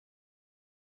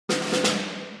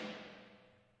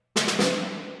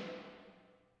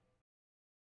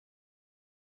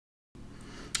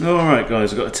Alright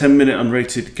guys, I've got a 10-minute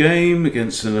unrated game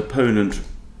against an opponent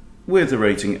with a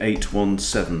rating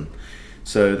 817.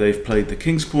 So they've played the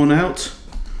king's pawn out.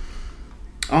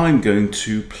 I'm going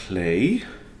to play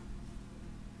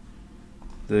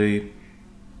the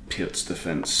Piot's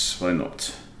defense. Why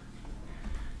not?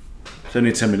 It's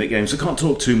only a 10-minute game, so I can't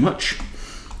talk too much.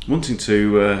 I'm wanting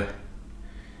to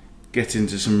get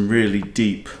into some really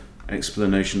deep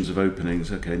explanations of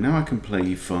openings. Okay, now I can play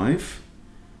e5.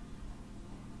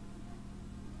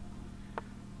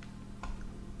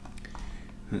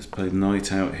 Let's play the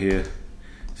knight out here.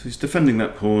 So he's defending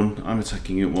that pawn, I'm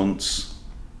attacking it once.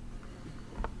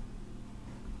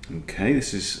 Okay,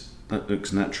 that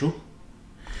looks natural.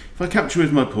 If I capture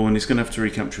with my pawn, he's going to have to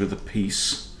recapture with a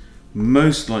piece,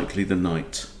 most likely the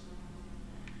knight.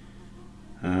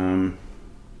 If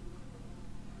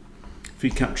he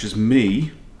captures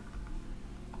me,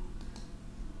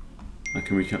 I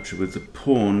can recapture with the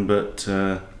pawn, but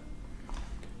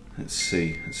let's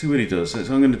see what he does. So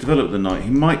I'm going to develop the knight. He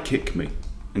might kick me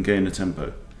and gain a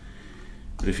tempo,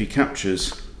 but if he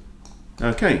captures,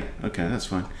 okay, that's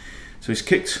fine. So he's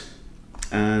kicked,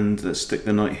 and let's stick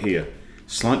the knight here.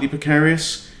 Slightly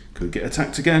precarious. Could get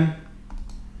attacked again.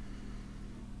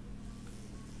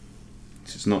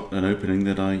 This is not an opening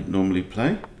that I normally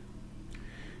play.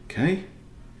 Okay,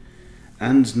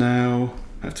 and now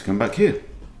I have to come back here.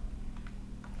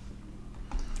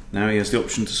 Now he has the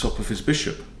option to swap off his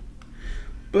bishop.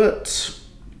 But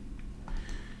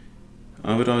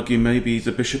I would argue maybe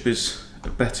the bishop is a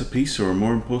better piece or a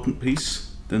more important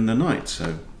piece than the knight,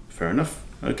 so fair enough.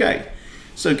 Okay,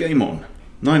 so game on.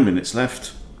 9 minutes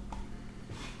left.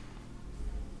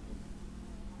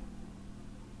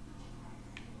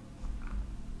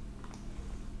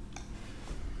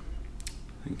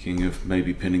 Thinking of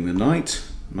maybe pinning the knight.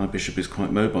 My bishop is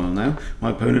quite mobile now. My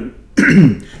opponent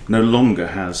no longer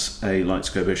has a light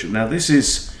square bishop. Now this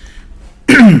is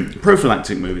a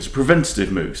prophylactic move, it's a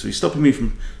preventative move, so he's stopping me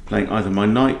from playing either my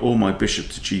knight or my bishop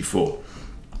to g4.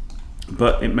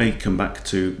 But it may come back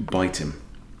to bite him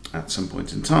at some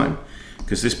point in time,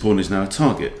 because this pawn is now a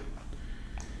target.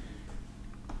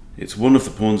 It's one of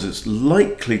the pawns that's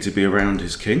likely to be around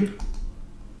his king.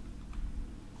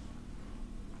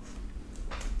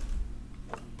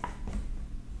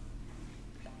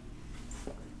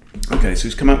 Okay, so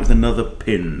he's come out with another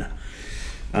pin.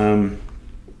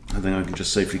 I think I can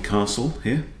just safely castle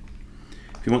here.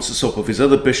 If he wants to swap off his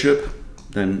other bishop,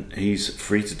 then he's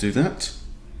free to do that.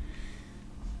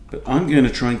 But I'm going to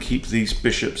try and keep these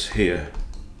bishops here.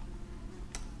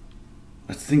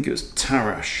 I think it was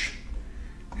Tarash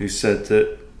who said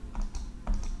that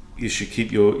you should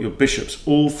keep your bishops,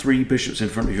 all three bishops in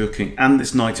front of your king, and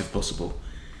this knight if possible,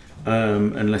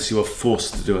 unless you are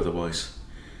forced to do otherwise.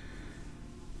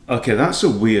 Okay, that's a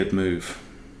weird move.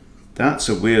 That's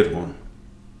a weird one.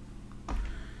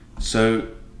 So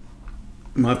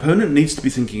my opponent needs to be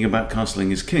thinking about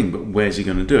castling his king, but where's he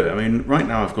going to do it? I mean, right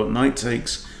now I've got knight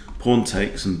takes, pawn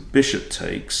takes, and bishop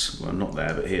takes. Well, not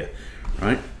there, but here,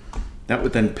 right? That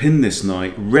would then pin this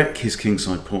knight, wreck his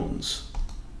kingside pawns.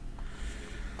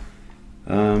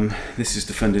 This is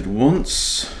defended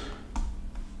once. I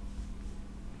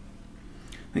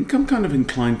think I'm kind of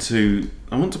inclined to...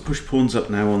 I want to push pawns up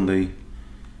now on the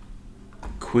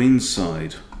queen's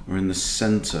side, or in the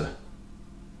centre.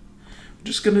 I'm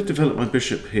just going to develop my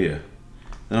bishop here.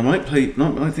 Then I might think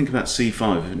about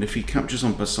c5, and if he captures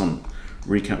en passant,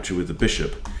 recapture with the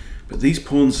bishop. But these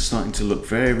pawns are starting to look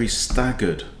very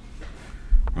staggered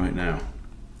right now.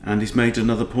 And he's made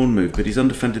another pawn move, but he's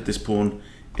undefended this pawn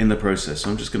in the process. So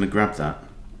I'm just going to grab that.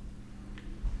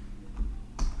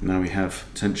 Now we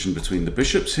have tension between the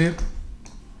bishops here.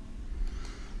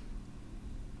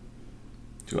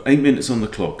 So we've got 8 minutes on the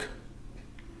clock.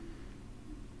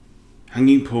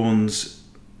 Hanging pawns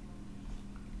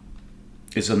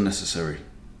is unnecessary,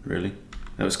 really.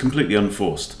 That was completely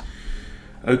unforced.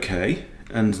 Okay,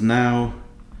 and now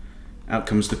out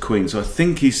comes the queen. So I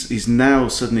think he's now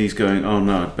suddenly going, oh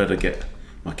no, I'd better get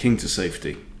my king to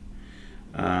safety.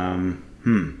 Now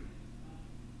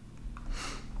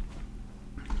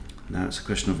it's a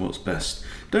question of what's best.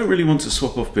 Don't really want to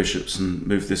swap off bishops and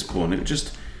move this pawn. It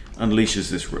just unleashes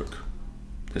this rook.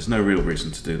 There's no real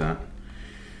reason to do that.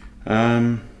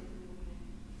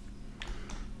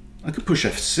 I could push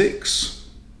f6,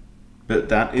 but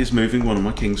that is moving one of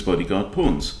my king's bodyguard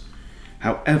pawns.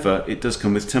 However, it does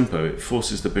come with tempo. It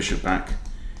forces the bishop back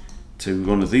to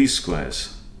one of these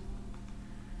squares,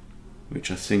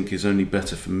 which I think is only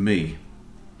better for me.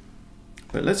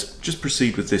 But let's just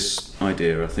proceed with this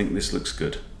idea. I think this looks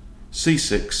good.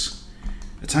 c6,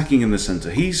 attacking in the center.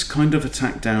 He's kind of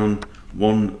attacked down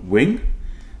one wing,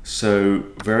 So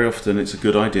very often it's a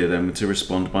good idea then to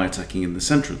respond by attacking in the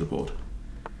centre of the board.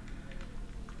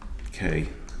 Okay,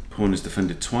 pawn is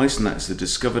defended twice, and that's the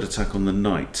discovered attack on the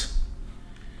knight.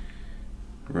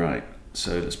 Right,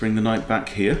 so let's bring the knight back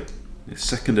here. The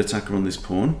second attacker on this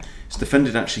pawn. It's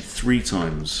defended actually 3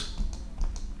 times.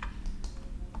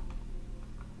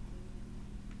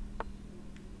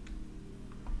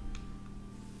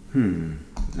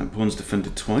 That pawn's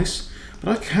defended twice.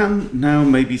 But I can now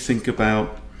maybe think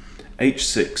about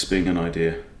h6 being an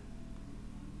idea.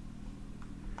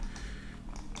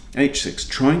 h6,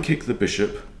 try and kick the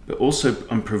bishop, but also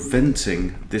I'm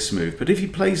preventing this move. But if he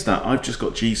plays that, I've just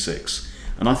got g6,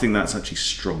 and I think that's actually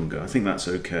stronger. I think that's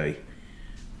okay.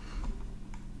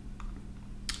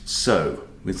 So,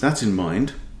 with that in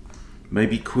mind,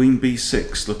 maybe queen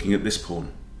b6, looking at this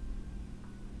pawn.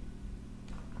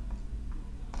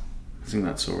 I think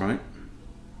that's all right.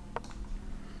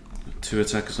 2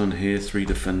 attackers on here, 3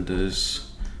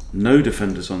 defenders. No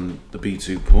defenders on the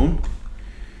b2 pawn.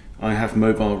 I have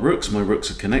mobile rooks. My rooks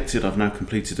are connected. I've now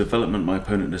completed development. My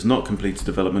opponent has not completed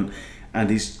development, and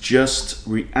he's just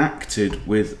reacted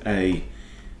with a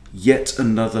yet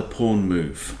another pawn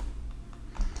move.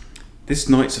 This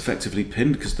knight's effectively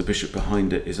pinned because the bishop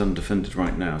behind it is undefended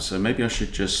right now. So maybe I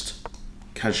should just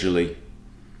casually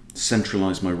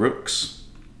centralize my rooks.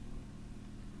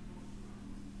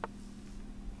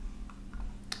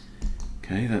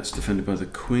 Okay, that's defended by the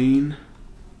queen.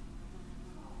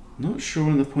 Not sure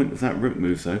on the point of that rook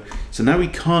move though. So now he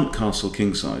can't castle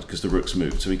kingside because the rook's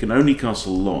moved. So he can only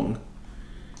castle long.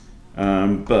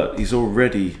 But he's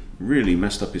already really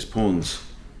messed up his pawns.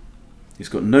 He's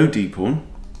got no d-pawn.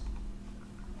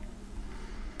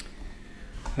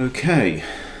 Okay,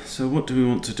 so what do we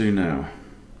want to do now?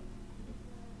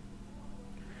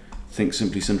 I think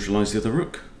simply centralize the other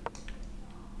rook.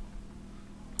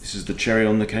 This is the cherry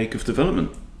on the cake of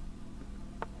development.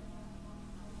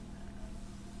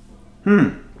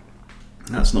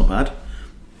 That's not bad.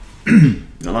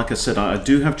 Like I said, I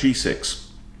do have g6.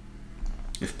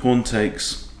 If pawn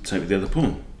takes, take with the other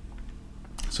pawn.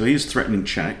 So he is threatening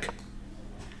check.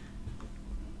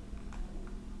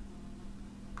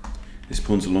 This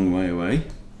pawn's a long way away.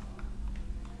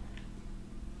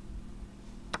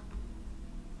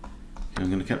 Okay, I'm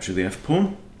going to capture the f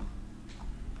pawn.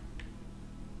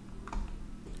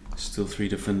 Still 3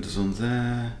 defenders on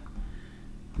there.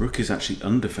 Rook is actually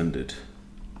undefended,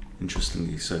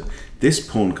 interestingly. So this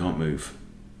pawn can't move.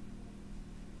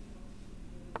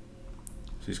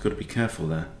 So he's got to be careful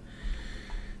there.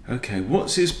 Okay,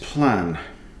 what's his plan?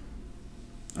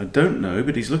 I don't know,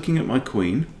 but he's looking at my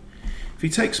queen. If he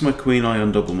takes my queen, I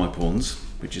undouble my pawns,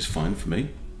 which is fine for me.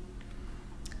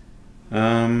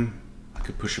 I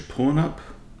could push a pawn up.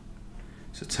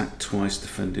 It's attacked twice,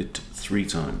 defended 3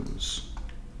 times.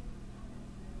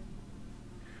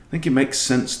 I think it makes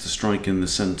sense to strike in the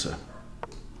centre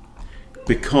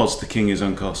because the king is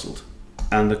uncastled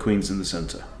and the queen's in the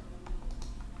centre.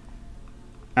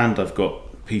 And I've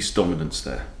got piece dominance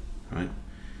there, right?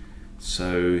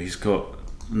 So he's got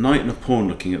a knight and a pawn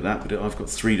looking at that, but I've got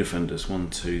 3 defenders. 1,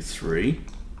 2, 3.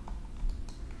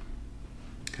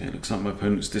 Okay, looks like my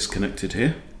opponent's disconnected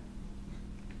here.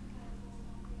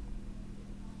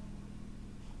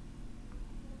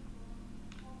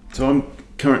 So I'm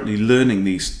currently learning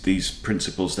these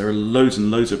principles. There are loads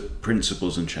and loads of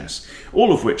principles in chess,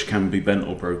 all of which can be bent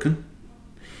or broken.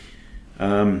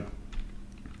 But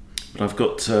I've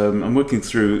got, I'm working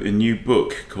through a new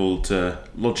book called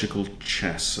Logical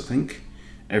Chess, I think.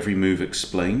 Every Move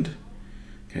Explained.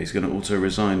 Okay, he's going to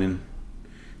auto-resign in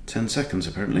 10 seconds,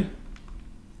 apparently.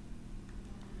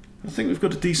 I think we've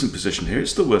got a decent position here.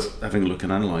 It's still worth having a look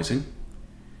and analysing.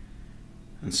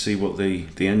 And see what the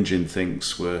engine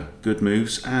thinks were good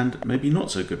moves and maybe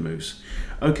not so good moves.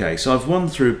 Okay, so I've won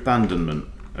through abandonment.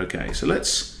 Okay, so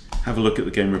let's have a look at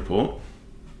the game report.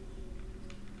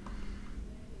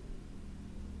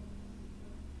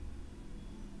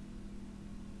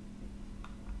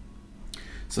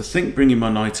 So I think bringing my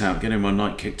knight out, getting my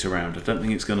knight kicked around, I don't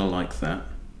think it's going to like that.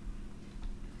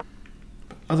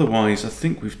 But otherwise, I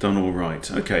think we've done all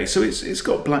right. Okay, so it's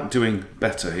got black doing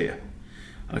better here.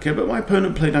 Okay, but my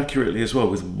opponent played accurately as well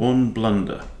with 1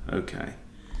 blunder. Okay,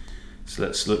 so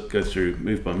let's go through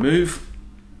move by move.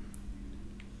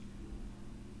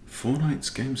 4 knights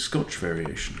game Scotch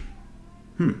variation.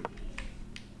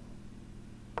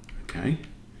 Okay.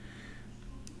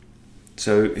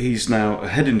 So he's now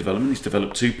ahead in development. He's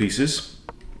developed 2 pieces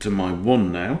to my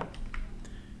 1 now.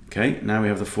 Okay, now we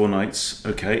have the 4 knights.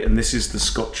 Okay, and this is the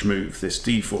Scotch move. This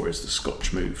d4 is the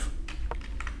Scotch move.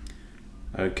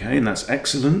 Okay, and that's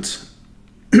excellent.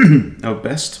 Our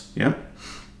best, yeah.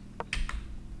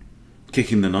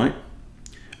 kicking the knight,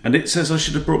 and it says I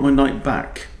should have brought my knight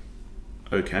back.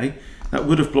 Okay, that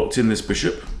would have blocked in this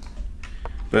bishop,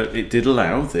 but it did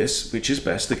allow this, which is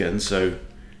best again, so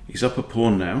he's up a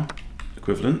pawn now,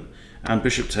 equivalent, and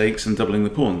bishop takes and doubling the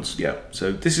pawns. Yeah,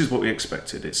 so this is what we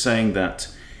expected. It's saying that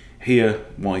here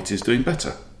white is doing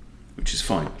better, which is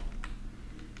fine.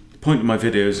 The point of my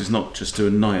videos is not just to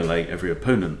annihilate every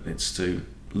opponent, it's to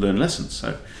learn lessons.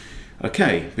 So,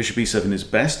 okay, bishop e7 is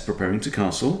best, preparing to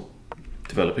castle,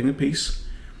 developing a piece.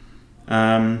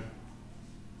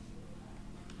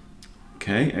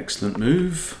 Okay, excellent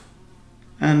move,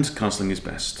 and castling is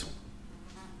best.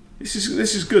 This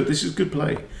is good. This is good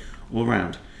play all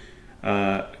round.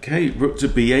 Okay, rook to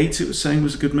b8. It was saying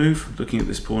was a good move. Looking at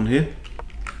this pawn here,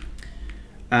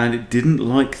 and it didn't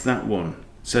like that one.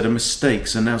 Said a mistake.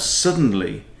 So now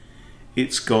suddenly,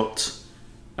 it's got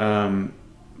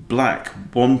black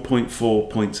 1.4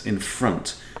 points in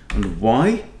front. And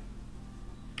why?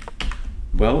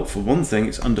 Well, for one thing,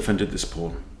 it's undefended this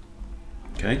pawn.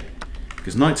 Okay,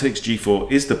 because knight takes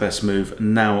g4 is the best move,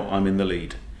 and now I'm in the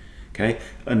lead. Okay,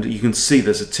 and you can see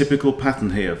there's a typical pattern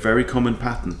here, very common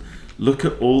pattern. Look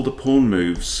at all the pawn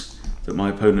moves that my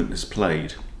opponent has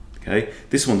played. Okay,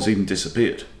 this one's even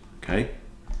disappeared. Okay,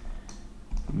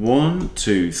 1,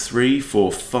 2, 3,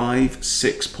 4, 5,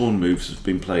 6 pawn moves have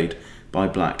been played by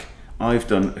black. I've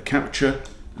done a capture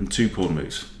and 2 pawn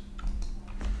moves.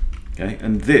 Okay,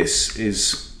 and this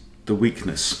is the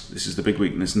weakness. This is the big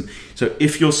weakness. And so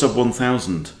if you're sub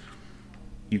 1000,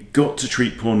 you've got to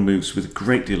treat pawn moves with a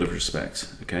great deal of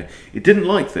respect. Okay, it didn't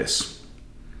like this.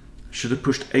 Should have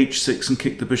pushed h6 and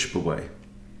kicked the bishop away.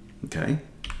 Okay,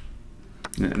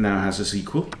 it now has us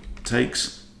equal.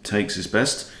 Takes is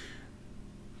best.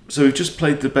 So we've just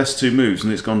played the best 2 moves,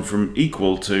 and it's gone from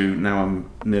equal to now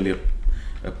I'm nearly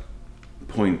a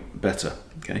point better.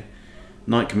 Okay,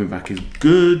 knight coming back is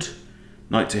good.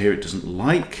 Knight to here it doesn't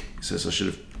like. It says I should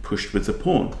have pushed with the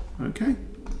pawn. Okay,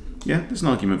 yeah, there's an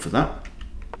argument for that.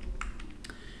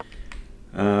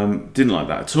 Didn't like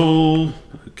that at all.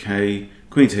 Okay,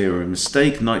 queen to here a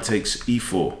mistake. Knight takes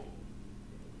e4.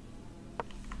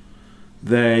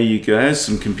 There you go. There's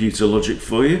some computer logic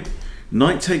for you.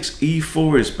 Knight takes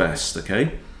e4 is best.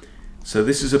 Okay, so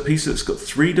this is a piece that's got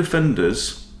 3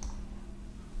 defenders.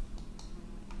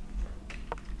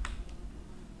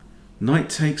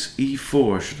 Knight takes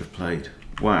e4 I should have played.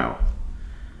 Wow.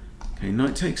 Okay,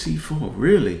 knight takes e4,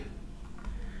 really?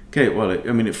 Okay, well,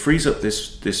 I mean, it frees up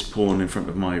this pawn in front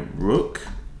of my rook.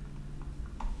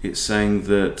 It's saying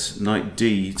that knight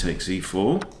d takes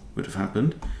e4 would have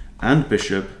happened, and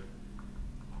bishop.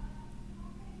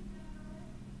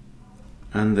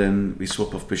 And then we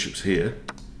swap off bishops here.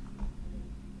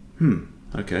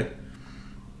 Okay.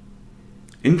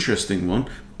 Interesting one.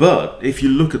 But if you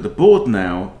look at the board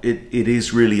now, it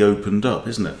is really opened up,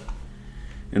 isn't it?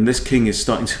 And this king is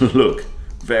starting to look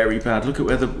very bad. Look at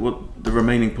where what the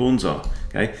remaining pawns are.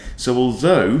 Okay, so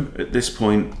although at this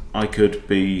point I could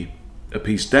be a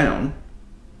piece down,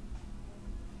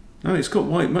 no, it's got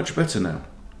white much better now.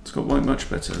 It's got white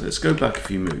much better. Let's go back a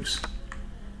few moves.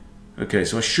 Okay,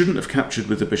 so I shouldn't have captured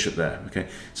with the bishop there. Okay,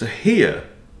 so here,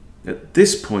 at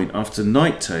this point, after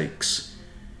knight takes,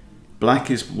 black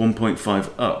is 1.5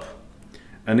 up,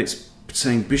 and it's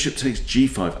saying bishop takes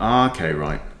g5. Ah, okay,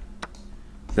 right.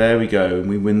 There we go, and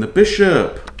we win the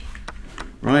bishop.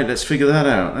 Right, let's figure that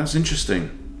out. That's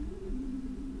interesting.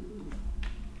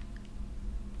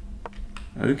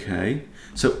 Okay,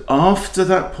 so after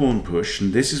that pawn push,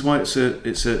 and this is why it's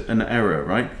an error,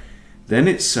 right? Then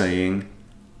it's saying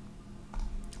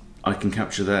I can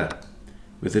capture there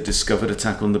with a discovered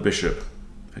attack on the bishop.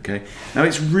 Okay, now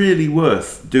it's really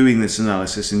worth doing this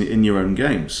analysis in your own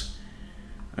games.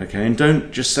 Okay, and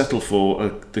don't just settle for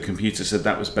the computer said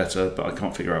that was better, but I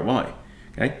can't figure out why.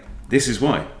 Okay, this is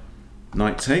why.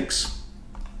 Knight takes,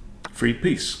 freed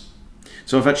piece.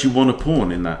 So I've actually won a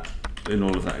pawn in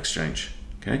all of that exchange.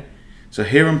 Okay, so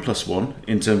here I'm +1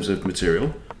 in terms of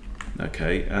material.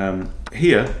 Okay,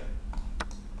 here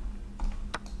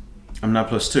I'm now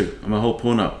 +2. I'm a whole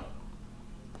pawn up.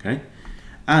 Okay.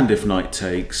 And if knight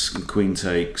takes and queen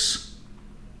takes,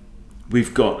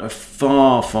 we've got a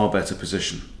far, far better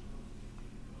position.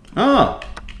 Ah,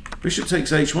 bishop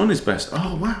takes h1 is best.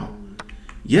 Oh, wow.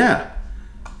 Yeah.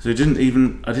 So I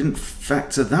didn't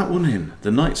factor that one in.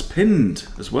 The knight's pinned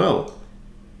as well.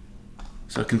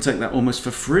 So I can take that almost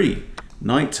for free.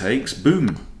 Knight takes,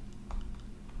 boom.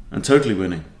 And totally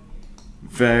winning.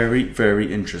 Very,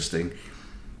 very interesting.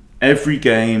 Every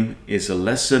game is a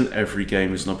lesson. Every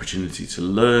game is an opportunity to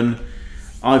learn.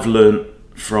 I've learned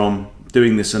from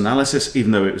doing this analysis,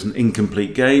 even though it was an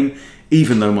incomplete game,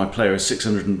 even though my player is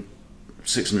 600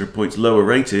 600 points lower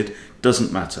rated,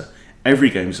 doesn't matter. Every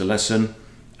game's a lesson.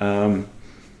 And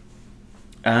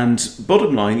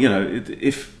bottom line, you know,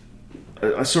 if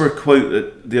I saw a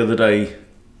quote the other day,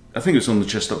 I think it was on the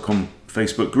chess.com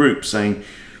Facebook group, saying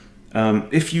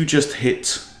if you just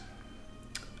hit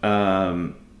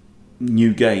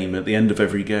new game at the end of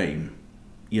every game,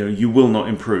 you know, you will not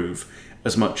improve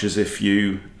as much as if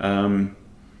you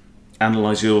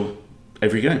analyze your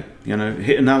every game. You know,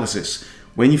 hit analysis.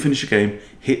 When you finish a game,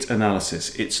 hit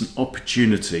analysis. It's an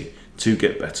opportunity to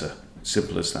get better.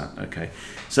 Simple as that. Okay,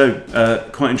 so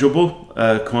quite enjoyable,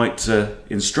 quite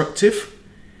instructive,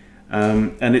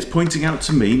 and it's pointing out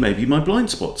to me maybe my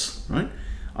blind spots. Right,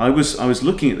 I was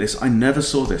looking at this. I never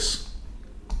saw this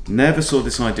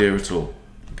idea at all.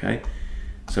 Okay,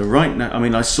 so right now, I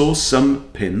mean, I saw some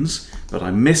pins, but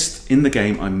I missed in the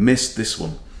game. I missed this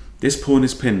one. This pawn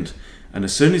is pinned, and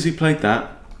as soon as he played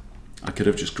that, I could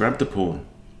have just grabbed the pawn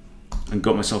and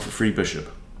got myself a free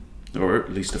bishop, or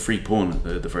at least a free pawn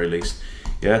at the very least.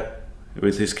 Yeah,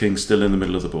 with his king still in the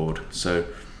middle of the board. So,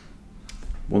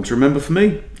 one to remember for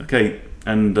me. Okay,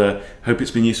 and hope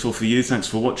it's been useful for you. Thanks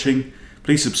for watching.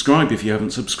 Please subscribe if you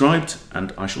haven't subscribed,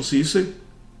 and I shall see you soon.